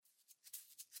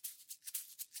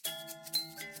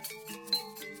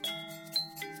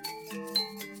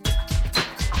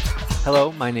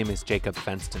Hello, my name is Jacob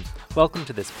Fenston. Welcome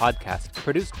to this podcast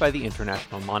produced by the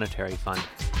International Monetary Fund.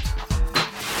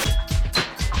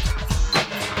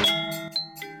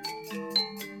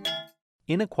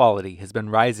 Inequality has been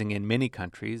rising in many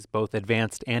countries, both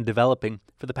advanced and developing,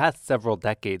 for the past several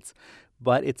decades,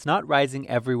 but it's not rising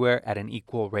everywhere at an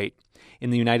equal rate.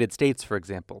 In the United States, for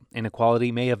example,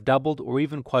 inequality may have doubled or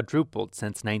even quadrupled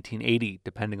since 1980,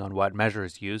 depending on what measure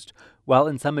is used, while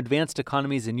in some advanced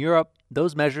economies in Europe,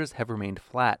 those measures have remained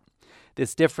flat.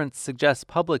 This difference suggests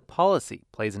public policy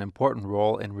plays an important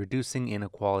role in reducing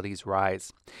inequality's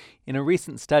rise. In a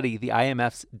recent study, the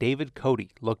IMF's David Cody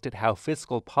looked at how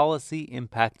fiscal policy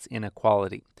impacts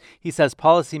inequality. He says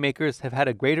policymakers have had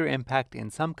a greater impact in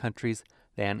some countries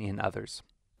than in others.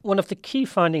 One of the key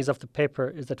findings of the paper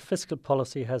is that fiscal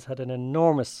policy has had an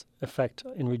enormous effect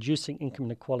in reducing income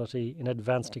inequality in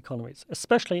advanced economies,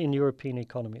 especially in European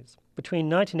economies. Between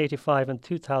 1985 and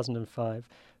 2005,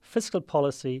 fiscal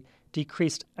policy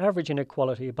decreased average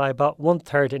inequality by about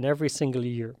 1/3 in every single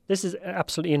year. This is an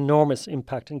absolutely enormous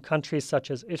impact in countries such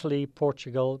as Italy,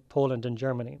 Portugal, Poland, and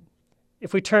Germany.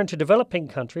 If we turn to developing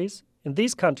countries, in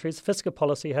these countries, fiscal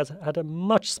policy has had a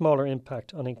much smaller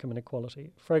impact on income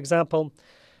inequality. For example,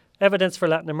 evidence for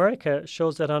Latin America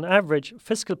shows that on average,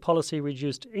 fiscal policy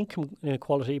reduced income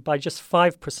inequality by just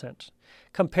 5%,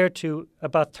 compared to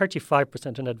about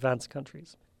 35% in advanced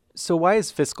countries. So why has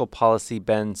fiscal policy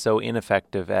been so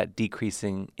ineffective at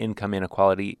decreasing income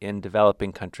inequality in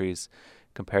developing countries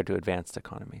compared to advanced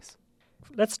economies?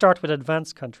 Let's start with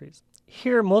advanced countries.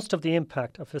 Here, most of the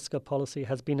impact of fiscal policy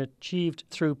has been achieved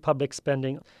through public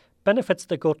spending, benefits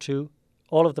that go to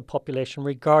all of the population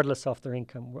regardless of their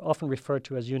income, were often referred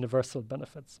to as universal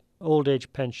benefits, old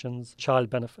age pensions, child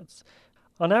benefits.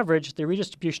 On average, the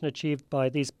redistribution achieved by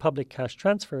these public cash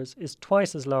transfers is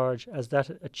twice as large as that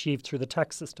achieved through the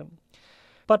tax system.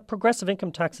 But progressive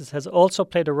income taxes has also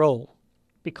played a role,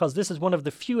 because this is one of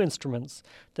the few instruments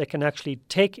that can actually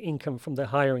take income from the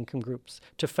higher income groups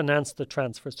to finance the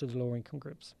transfers to the lower income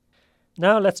groups.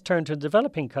 Now let's turn to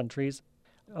developing countries.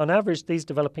 On average, these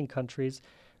developing countries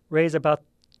raise about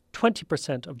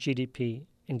 20% of GDP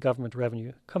in government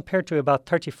revenue, compared to about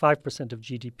 35% of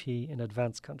GDP in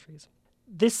advanced countries.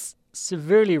 This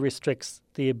severely restricts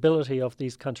the ability of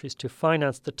these countries to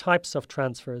finance the types of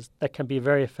transfers that can be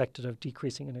very effective at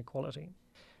decreasing inequality.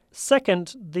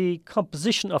 Second, the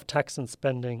composition of tax and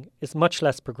spending is much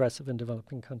less progressive in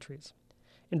developing countries.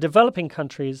 In developing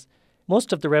countries,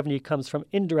 most of the revenue comes from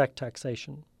indirect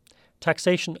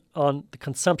taxation on the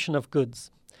consumption of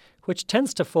goods, which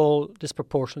tends to fall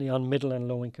disproportionately on middle and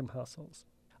low-income households.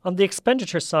 On the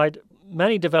expenditure side,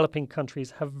 many developing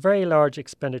countries have very large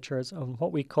expenditures on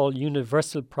what we call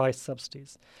universal price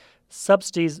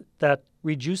subsidies that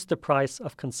reduce the price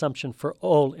of consumption for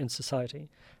all in society.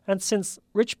 And since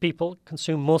rich people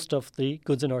consume most of the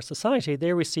goods in our society,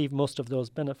 they receive most of those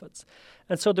benefits.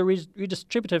 And so the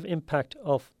redistributive impact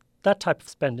of that type of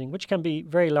spending, which can be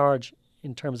very large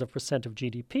in terms of percent of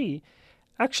GDP,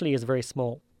 actually is very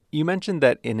small. You mentioned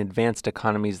that in advanced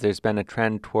economies, there's been a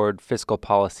trend toward fiscal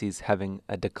policies having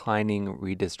a declining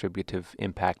redistributive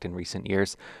impact in recent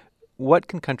years. What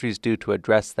can countries do to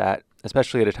address that,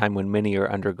 especially at a time when many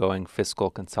are undergoing fiscal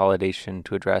consolidation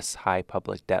to address high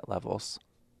public debt levels?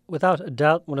 Without a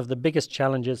doubt, one of the biggest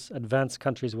challenges advanced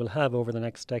countries will have over the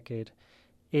next decade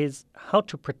is how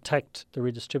to protect the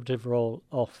redistributive role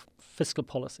of fiscal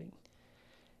policy.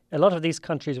 A lot of these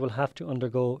countries will have to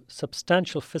undergo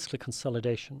substantial fiscal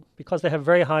consolidation because they have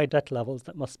very high debt levels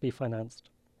that must be financed.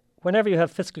 Whenever you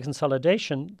have fiscal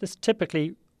consolidation, this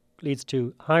typically leads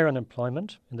to higher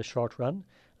unemployment in the short run,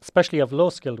 especially of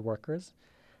low-skilled workers.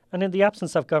 And in the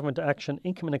absence of government action,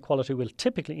 income inequality will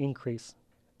typically increase.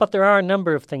 But there are a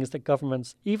number of things that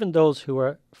governments, even those who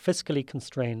are fiscally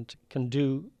constrained, can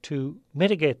do to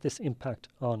mitigate this impact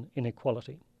on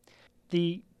inequality.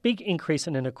 The big increase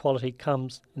in inequality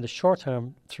comes in the short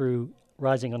term through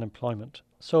rising unemployment.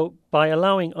 So by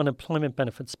allowing unemployment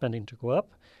benefit spending to go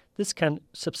up, this can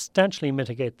substantially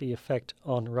mitigate the effect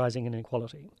on rising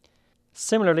inequality.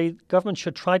 Similarly, government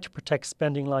should try to protect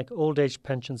spending like old age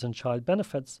pensions and child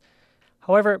benefits.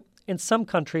 However, in some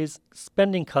countries,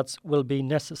 spending cuts will be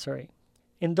necessary.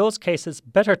 In those cases,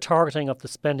 better targeting of the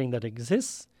spending that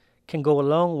exists can go a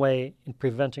long way in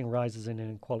preventing rises in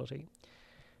inequality.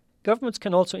 Governments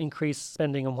can also increase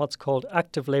spending on what's called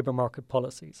active labour market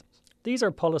policies. These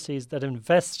are policies that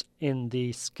invest in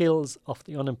the skills of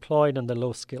the unemployed and the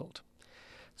low-skilled,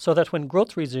 so that when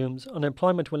growth resumes,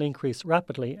 unemployment will increase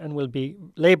rapidly and will be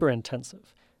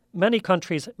labour-intensive. Many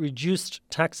countries reduced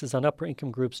taxes on upper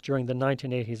income groups during the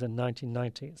 1980s and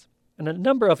 1990s. And a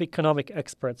number of economic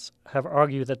experts have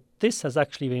argued that this has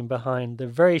actually been behind the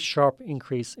very sharp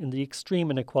increase in the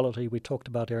extreme inequality we talked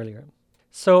about earlier.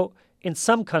 So, in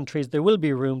some countries, there will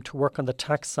be room to work on the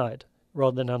tax side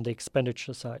rather than on the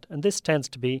expenditure side, and this tends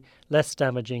to be less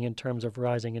damaging in terms of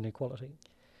rising inequality.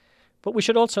 But we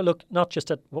should also look not just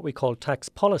at what we call tax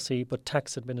policy, but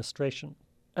tax administration.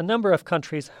 A number of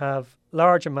countries have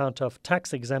large amount of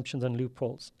tax exemptions and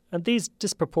loopholes, and these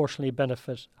disproportionately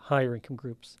benefit higher income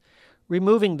groups.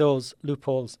 Removing those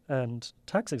loopholes and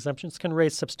tax exemptions can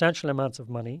raise substantial amounts of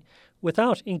money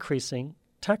without increasing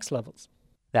tax levels.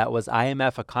 That was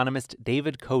IMF economist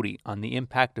David Cody on the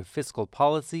impact of fiscal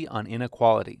policy on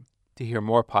inequality. To hear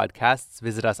more podcasts,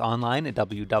 visit us online at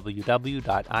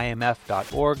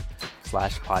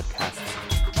www.imf.org/podcasts.